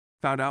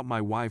Found out my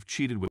wife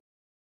cheated with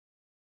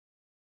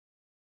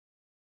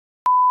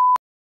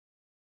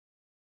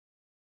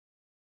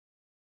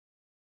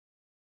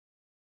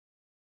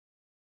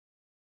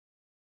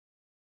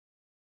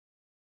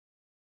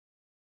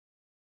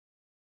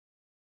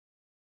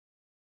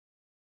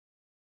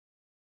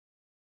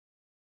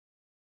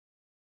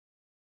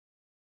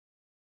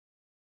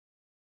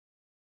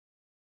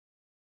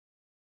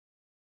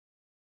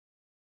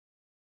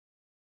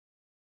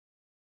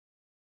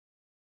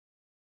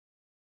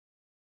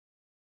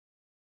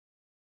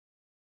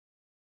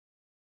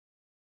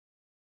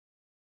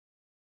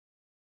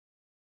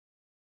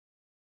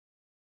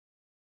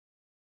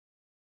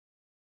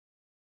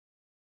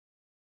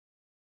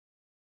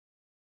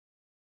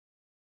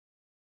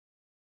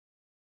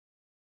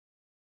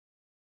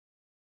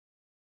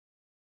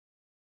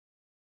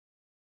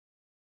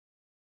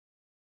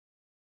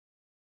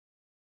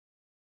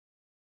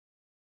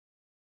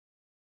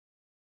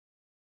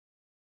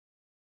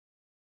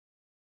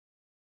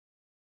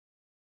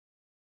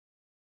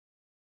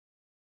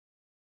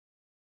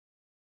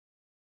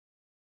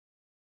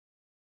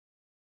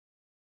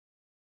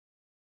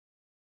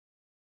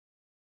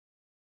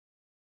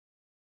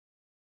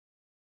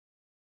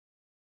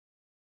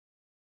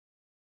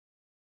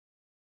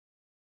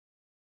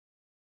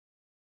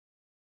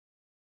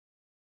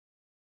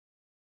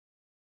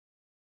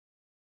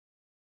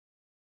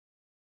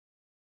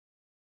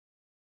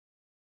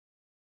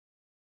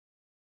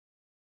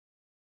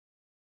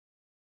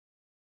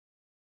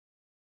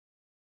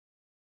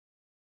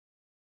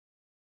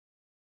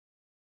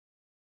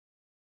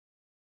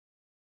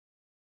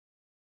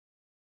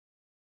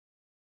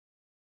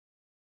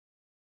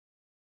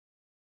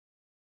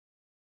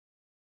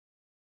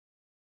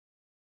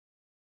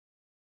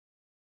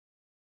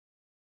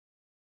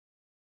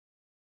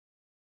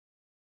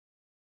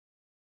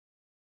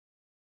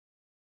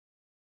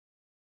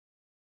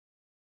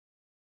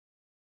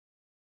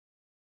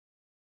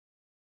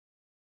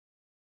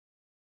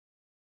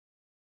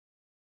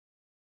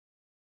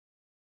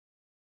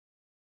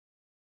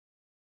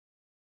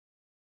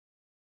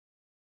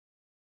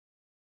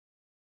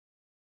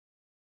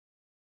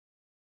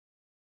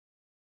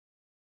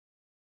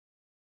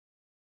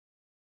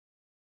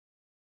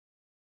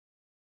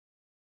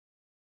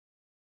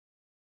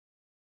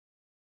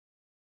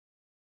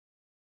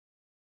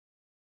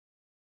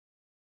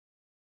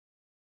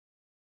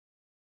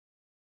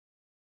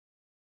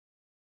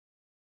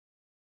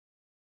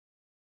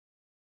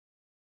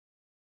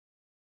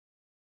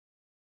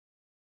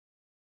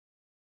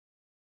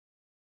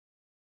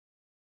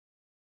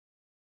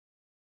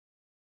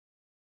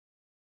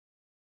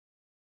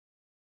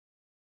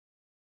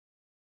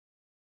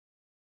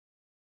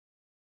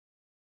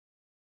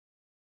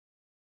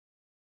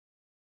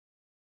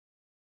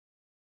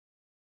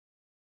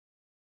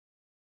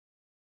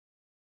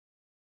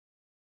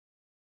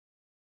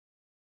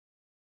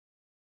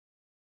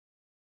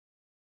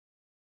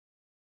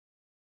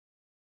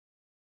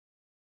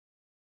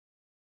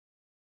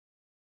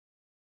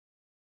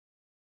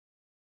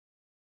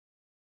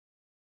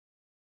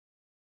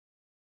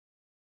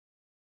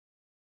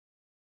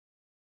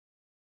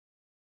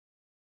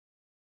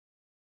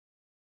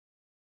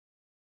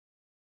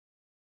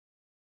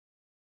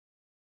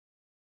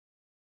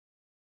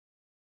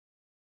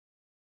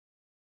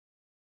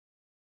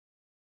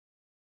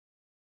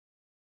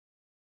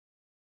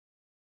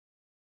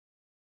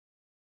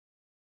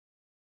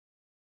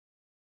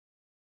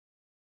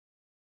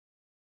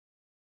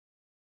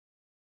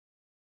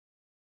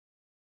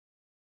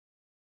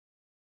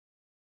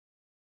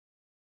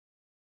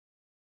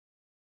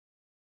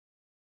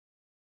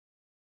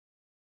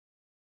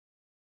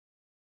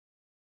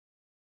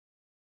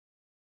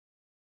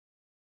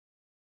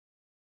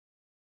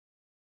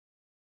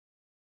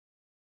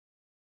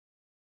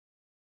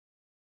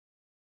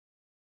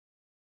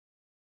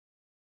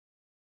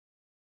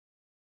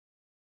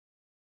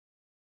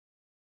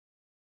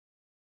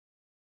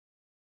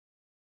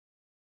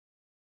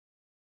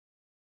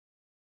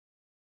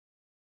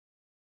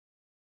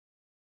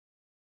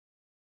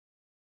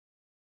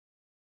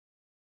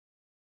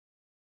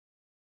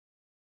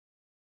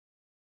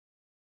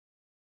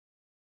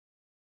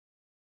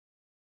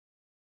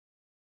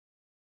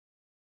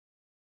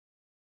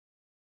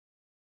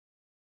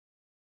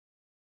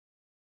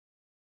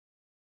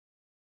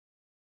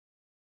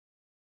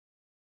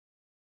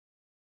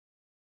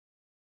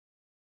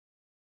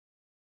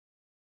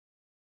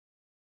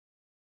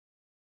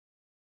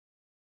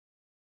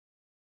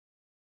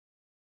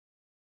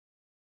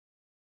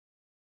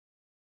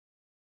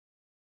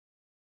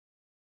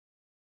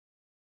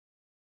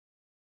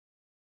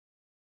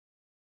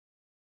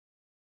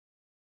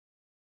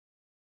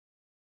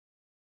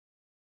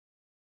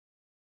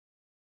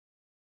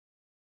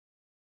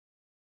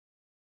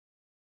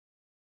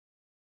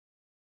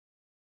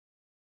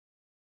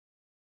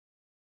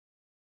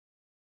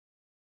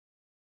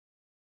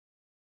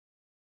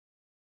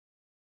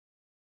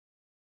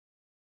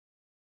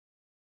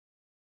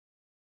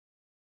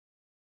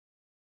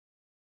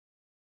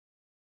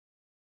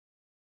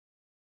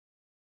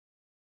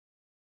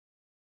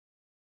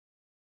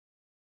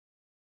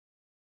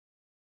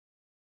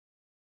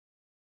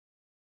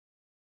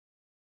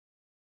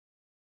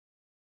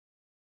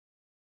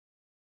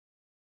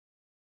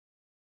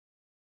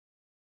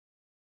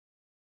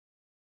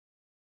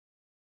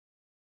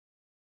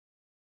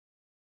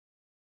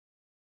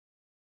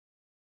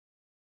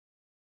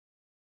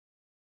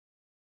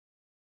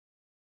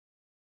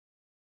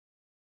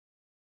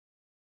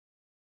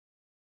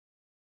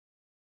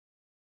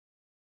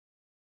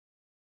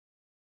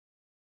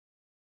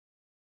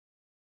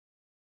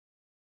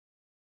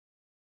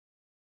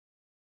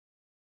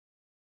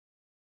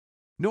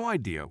No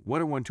idea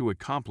what I want to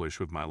accomplish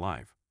with my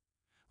life.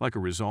 Like a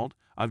result,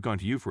 I've gone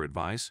to you for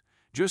advice,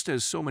 just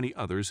as so many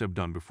others have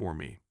done before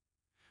me.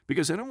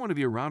 Because I don't want to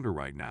be around her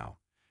right now.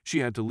 She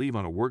had to leave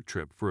on a work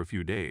trip for a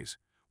few days,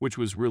 which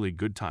was really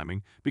good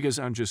timing because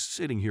I'm just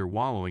sitting here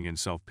wallowing in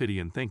self-pity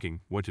and thinking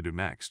what to do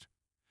next.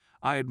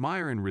 I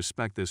admire and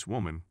respect this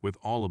woman with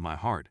all of my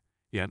heart,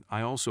 yet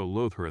I also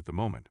loathe her at the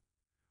moment.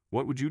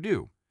 What would you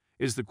do?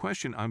 Is the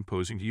question I'm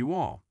posing to you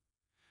all.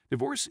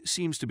 Divorce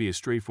seems to be a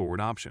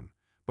straightforward option,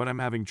 but I'm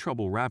having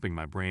trouble wrapping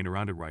my brain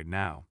around it right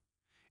now.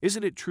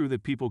 Isn't it true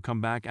that people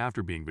come back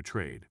after being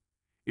betrayed?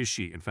 Is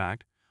she, in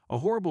fact, a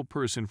horrible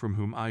person from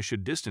whom I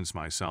should distance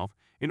myself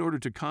in order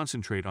to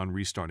concentrate on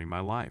restarting my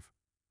life?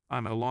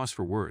 I'm at a loss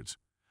for words.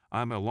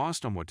 I'm at a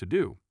loss on what to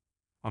do.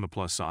 On the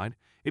plus side,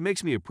 it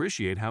makes me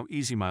appreciate how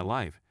easy my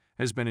life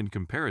has been in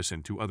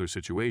comparison to other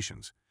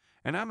situations,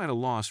 and I'm at a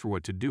loss for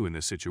what to do in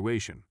this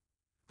situation.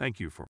 Thank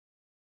you for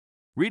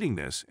reading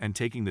this and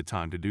taking the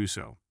time to do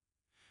so.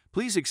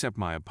 Please accept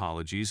my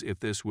apologies if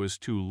this was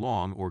too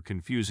long or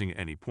confusing at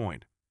any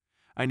point.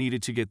 I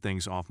needed to get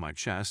things off my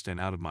chest and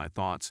out of my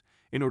thoughts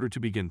in order to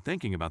begin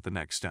thinking about the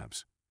next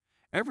steps.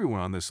 Everyone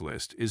on this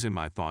list is in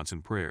my thoughts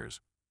and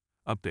prayers.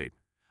 Update.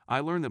 I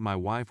learned that my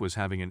wife was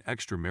having an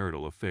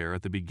extramarital affair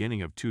at the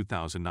beginning of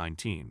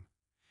 2019.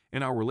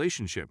 In our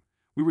relationship,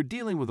 we were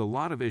dealing with a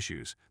lot of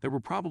issues that were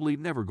probably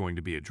never going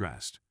to be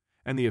addressed,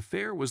 and the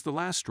affair was the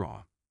last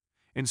straw.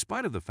 In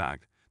spite of the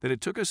fact that it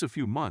took us a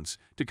few months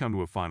to come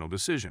to a final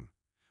decision.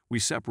 We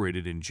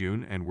separated in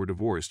June and were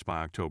divorced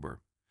by October.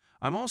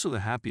 I'm also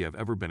the happiest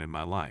I've ever been in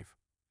my life.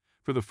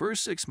 For the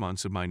first 6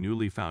 months of my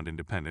newly found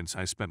independence,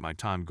 I spent my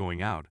time going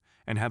out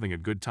and having a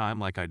good time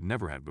like I'd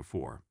never had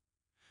before.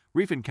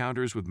 Brief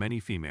encounters with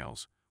many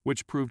females,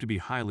 which proved to be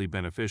highly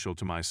beneficial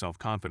to my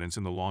self-confidence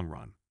in the long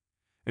run.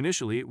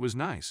 Initially, it was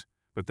nice,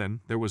 but then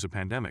there was a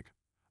pandemic.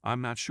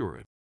 I'm not sure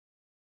it.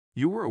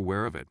 You were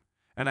aware of it,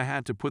 and I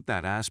had to put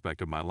that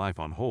aspect of my life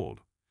on hold.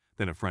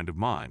 Then a friend of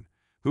mine,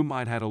 whom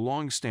I'd had a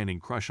long-standing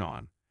crush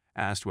on,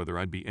 asked whether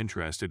I'd be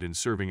interested in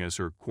serving as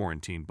her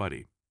quarantine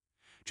buddy,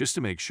 just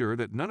to make sure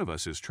that none of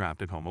us is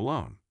trapped at home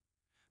alone.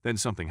 Then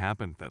something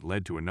happened that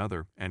led to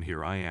another, and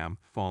here I am,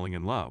 falling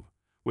in love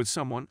with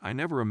someone I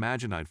never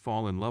imagined I'd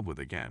fall in love with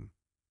again.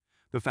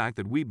 The fact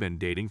that we've been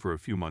dating for a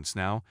few months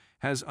now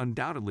has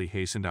undoubtedly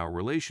hastened our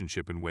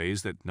relationship in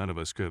ways that none of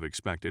us could have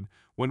expected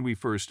when we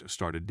first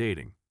started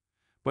dating.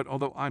 But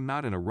although I'm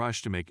not in a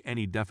rush to make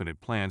any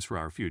definite plans for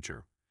our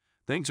future,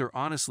 things are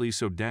honestly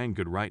so dang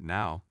good right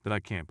now that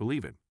I can't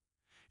believe it.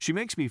 She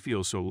makes me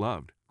feel so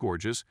loved,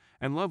 gorgeous,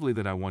 and lovely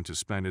that I want to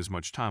spend as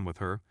much time with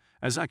her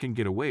as I can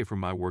get away from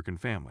my work and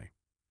family.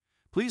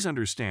 Please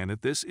understand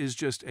that this is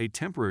just a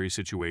temporary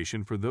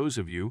situation for those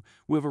of you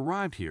who have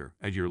arrived here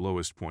at your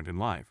lowest point in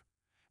life,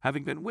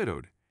 having been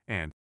widowed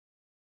and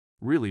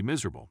really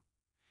miserable.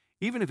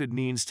 Even if it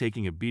means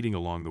taking a beating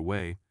along the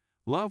way,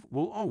 love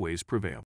will always prevail.